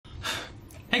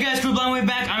Hey guys, Crew Blind Way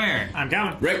back. I'm Aaron. I'm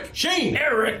Calvin. Rick. Shane.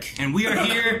 Eric. And we are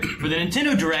here for the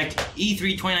Nintendo Direct E3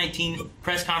 2019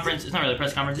 press conference. It's not really a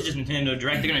press conference, it's just Nintendo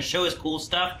Direct. They're going to show us cool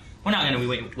stuff. We're not going to be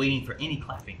waiting for any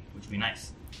clapping, which would be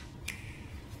nice.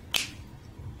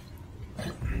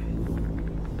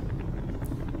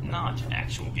 Not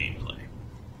actual gameplay.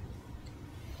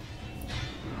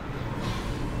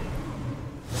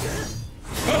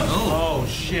 Oh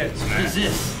shit. What is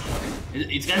this?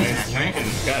 It's got to be Smash, right?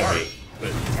 It's gotta be.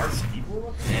 But Art's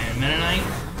people? And Meta Knight.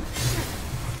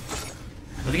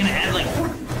 Are they going to add like...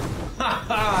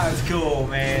 Haha, that's cool,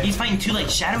 man. He's fighting two like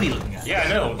shadowy looking guys. Yeah, I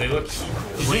know. They look.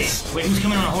 Wait, who's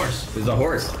coming on a horse? There's a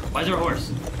horse. Why is there a horse?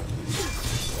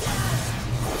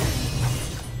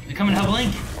 They're coming to help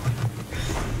Link.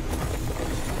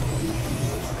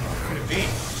 What could it be?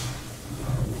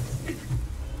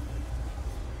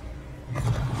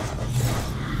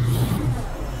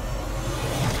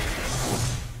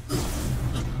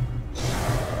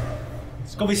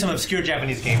 It's gonna be some obscure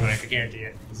Japanese game, but I can guarantee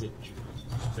it. Is it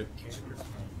the character?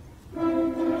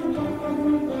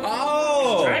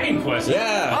 Oh! Dragon Quest.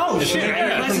 Yeah. Oh, It's shit. the character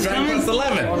Dragon from Quest is Dragon Quest coming?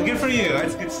 11. Well, good for you.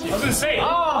 That's good I was stuff. gonna say.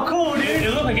 Oh, cool, dude. It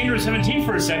looked like Android 17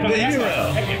 for a second. The but that's hero.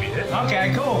 not- That can't be it.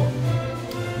 Okay, cool.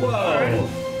 Whoa.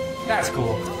 That's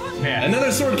cool. Yeah.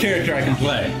 Another sword character I can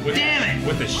play. With, Damn it!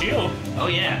 With the shield. Oh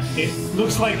yeah. It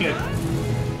looks like a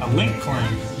Link clone.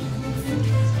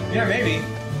 Yeah, maybe.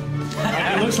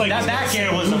 It looks like That back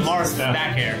hair was a Mars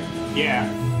back hair. Yeah.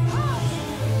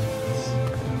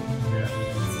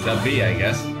 That B, I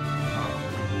guess.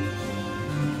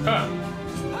 Huh.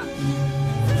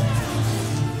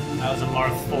 That was a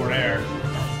Mark IV Air.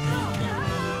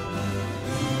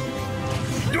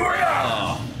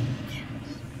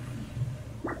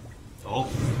 Oh.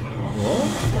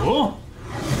 Cool.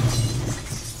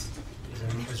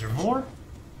 Is there more?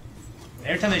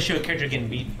 Every time they show a character getting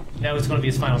beaten, now it's going to be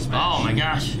his final smash. Oh my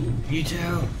gosh.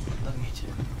 Mewtwo. Love Mewtwo.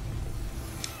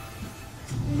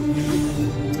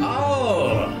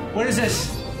 Oh! What is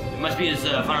this? It must be his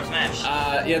final smash.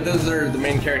 Yeah, those are the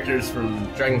main characters from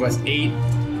Dragon Quest 8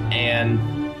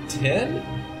 and 10?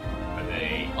 Are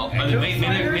they? Maybe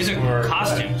they're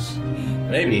costumes.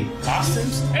 Maybe.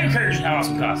 Costumes? And characters have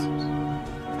awesome costumes.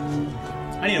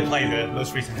 I need to play the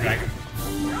most recent Dragon Quest.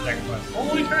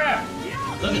 Holy crap!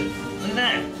 Look at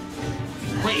that.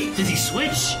 Wait, does he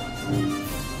switch?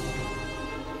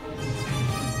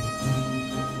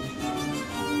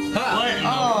 What in the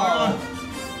world?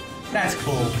 That's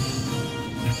cool.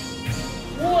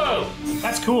 Whoa!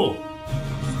 That's cool.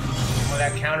 Well,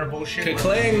 that counter bullshit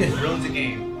Ka-cling! ruins the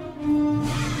game.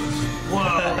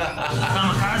 Whoa.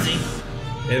 Kamikaze.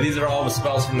 Yeah, these are all the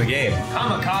spells from the game.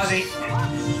 Kamikaze.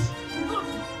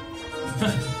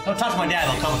 Don't talk to my dad,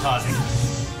 I'll kamikaze.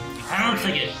 I don't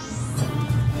think it.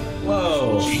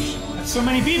 Whoa. That's so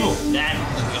many people. That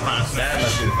must be the final That smash.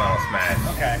 must be the final smash.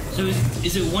 Okay. So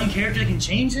is it one character that can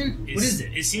change then? What is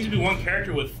it? It seems to be one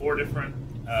character with 4 different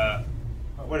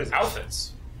What is it?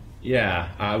 outfits. Yeah,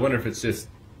 I wonder if it's just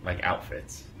like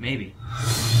outfits. Maybe.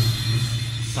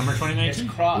 Summer It's 2019.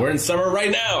 cross. We're in summer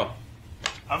right now.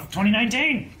 Of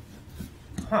 2019.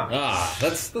 Huh. Ah,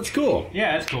 that's cool.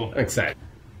 Yeah, that's cool. I'm excited.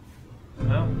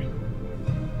 Well,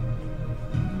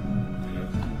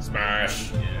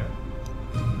 Smash. Yeah.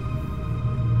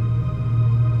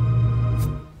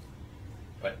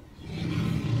 What?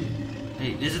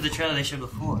 Hey, this is the trailer they showed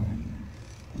before.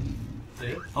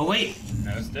 see? Oh wait.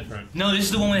 No, it's different. No, this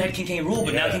is the one that had King K. Rool,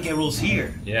 but now Yeah. King K. Rool's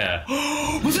here. Yeah.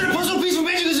 Was it a puzzle piece from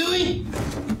Banjo-Kazooie?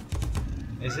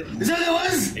 Is it? Is that what it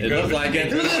was? It looked like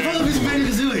It was it. a puzzle piece from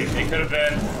Banjo-Kazooie. It could have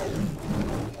been.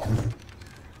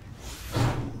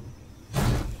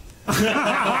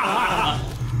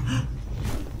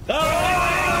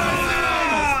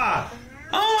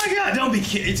 Oh my god, don't be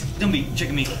don't be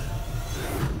tricking me.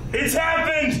 It's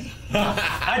happened!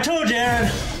 I told you, Aaron.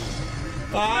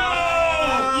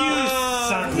 Oh, you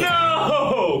son!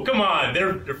 No! Come on,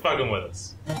 they're fucking with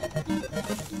us.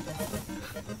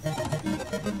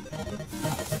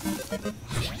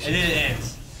 And then it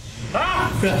ends.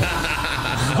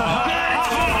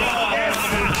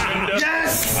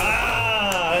 Yes!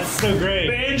 Ah, that's so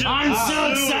great. I'm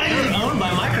so excited! Owned by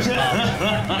Microsoft.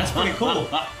 That's pretty cool.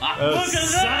 Look at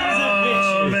that!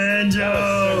 Oh,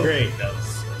 Banjo! So great. That was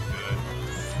so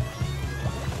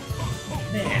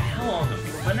good. Man, how long have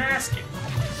people been asking?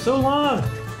 So long.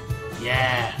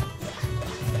 Yeah.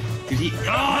 Did he?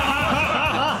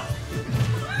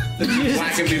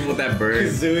 Whacking people with that bird.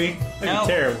 Kazooie. That'd No. be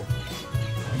terrible.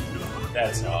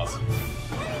 That's awesome.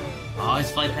 Oh,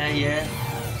 his flight pad, yeah.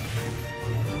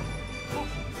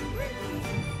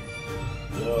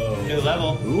 Whoa. New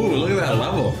level. Ooh, look at that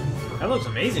level. That looks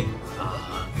amazing.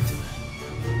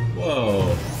 Whoa.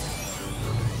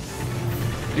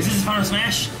 Is this his final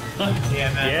Smash?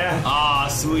 Yeah, man. Yeah. Aw,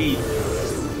 sweet.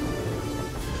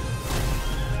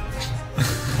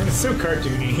 It's so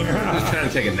cartoony. Just trying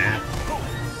to take a nap.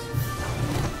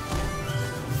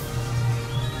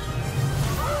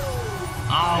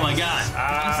 Oh my god.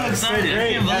 I'm so excited. I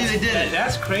can't believe they did it.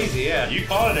 That's crazy, yeah. You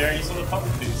caught it there and you saw the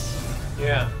puppet piece.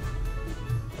 Yeah.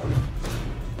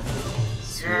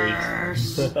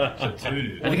 Yes. Are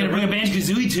Dude. they gonna bring a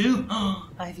Banjo-Kazooie too? Oh,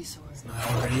 Ivysaur.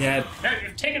 Already had.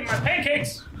 You're taking my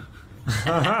pancakes!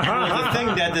 The thing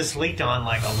that this leaked on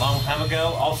like a long time ago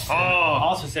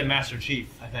also said Master Chief,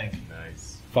 I think.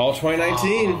 Nice. Fall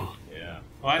 2019. Yeah.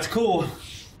 Well, that's cool.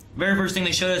 Very first thing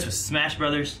they showed us was Smash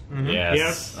Brothers.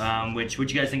 Yes. What you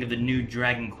guys think of the new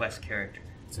Dragon Quest character?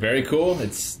 It's very cool.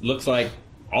 It looks like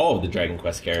all of the Dragon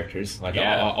Quest characters, like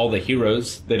all the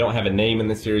heroes. They don't have a name in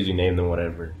the series. You name them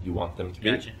whatever you want them to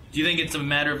be. Gotcha. Do you think it's a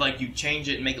matter of like you change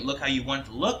it and make it look how you want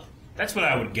it to look? That's what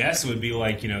I would guess. It would be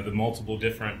like, the multiple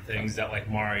different things that like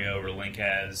Mario or Link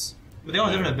has. But they all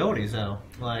have different abilities, though.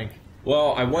 Like,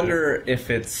 Well, I wonder if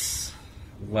it's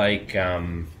like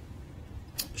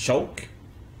Shulk,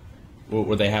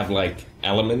 where they have like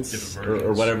elements Different or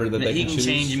versions. whatever that they He can can choose.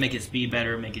 change and make his speed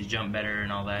better, make his jump better,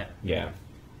 and all that. Yeah.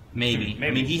 Maybe. Maybe.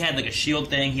 I mean, he had like a shield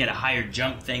thing. He had a higher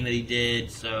jump thing that he did,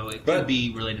 so it But- could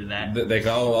be related to that. They can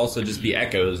all also just be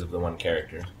echoes of the one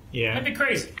character. Yeah. That'd be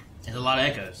crazy. There's a lot of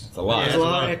echoes. It's a lot. There's a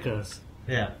lot of echoes.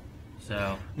 yeah.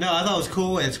 So No, I thought it was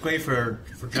cool, and it's great for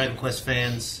Dragon Quest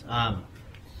fans.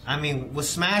 I mean, with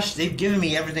Smash, they've given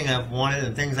me everything I've wanted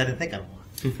and things I didn't think I'd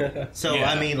want. So, Yeah.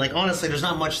 I mean, like, honestly, there's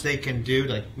not much they can do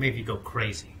to, like, make you go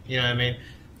crazy. You know what I mean?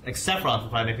 Like, Sephiroth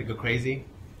would probably make me go crazy.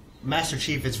 Master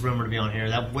Chief is rumored to be on here.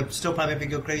 That would still probably make me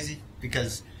go crazy,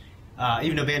 because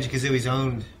even though Banjo-Kazooie is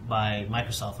owned by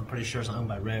Microsoft, I'm pretty sure it's not owned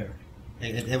by Rare.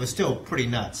 It was still pretty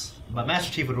nuts. But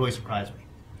Master Chief would really surprise me.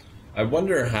 I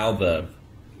wonder how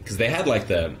because they had like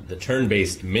the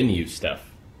turn-based menu stuff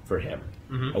for him.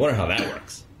 I wonder how that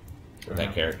works with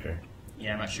that character.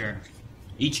 yeah, I'm not sure.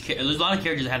 There's a lot of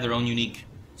characters that have their own unique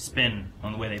spin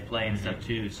on the way they play and stuff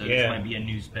too. So this Yeah. might be a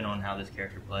new spin on how this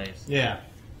character plays. Yeah.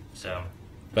 So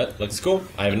But looks cool.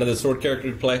 I have another sword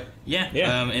character to play. yeah,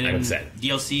 Yeah, and I'm then excited.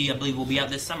 DLC I believe will be out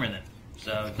this summer then.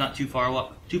 So it's not too far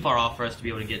off for us to be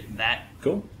able to get that.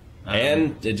 Cool.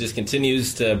 And it just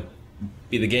continues to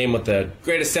be the game with the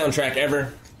greatest soundtrack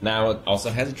ever. Now it also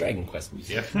has Dragon Quest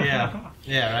music. Yeah.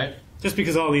 Yeah, right? Just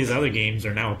because all these other games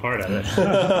are now a part of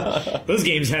it. Those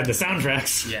games had the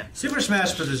soundtracks. Yeah. Super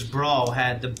Smash Bros. Brawl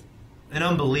had an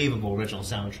unbelievable original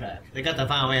soundtrack. They got the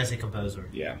Final Fantasy composer.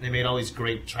 Yeah. They made all these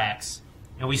great tracks,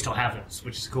 and we still have those,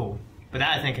 which is cool. But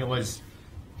I think it was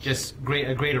just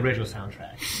a great original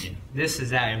soundtrack. Yeah. This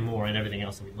is that and more, and everything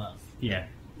else that we love. Yeah.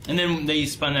 And then they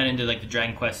spun that into like the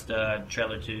Dragon Quest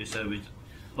trailer too. So it was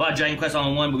a lot of Dragon Quest all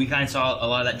in one, but we kind of saw a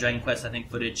lot of that Dragon Quest, I think,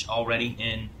 footage already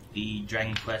in the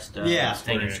Dragon Quest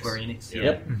thing of Square Enix.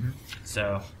 Yep.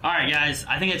 So, all right, guys,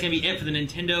 I think that's going to be it for the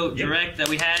Nintendo Direct that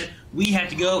we had. We have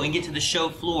to go and get to the show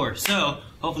floor. So,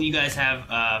 hopefully you guys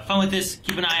have fun with this.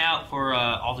 Keep an eye out for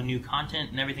all the new content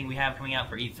and everything we have coming out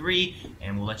for E3,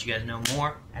 and we'll let you guys know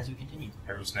more as we continue.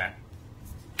 Hero snack.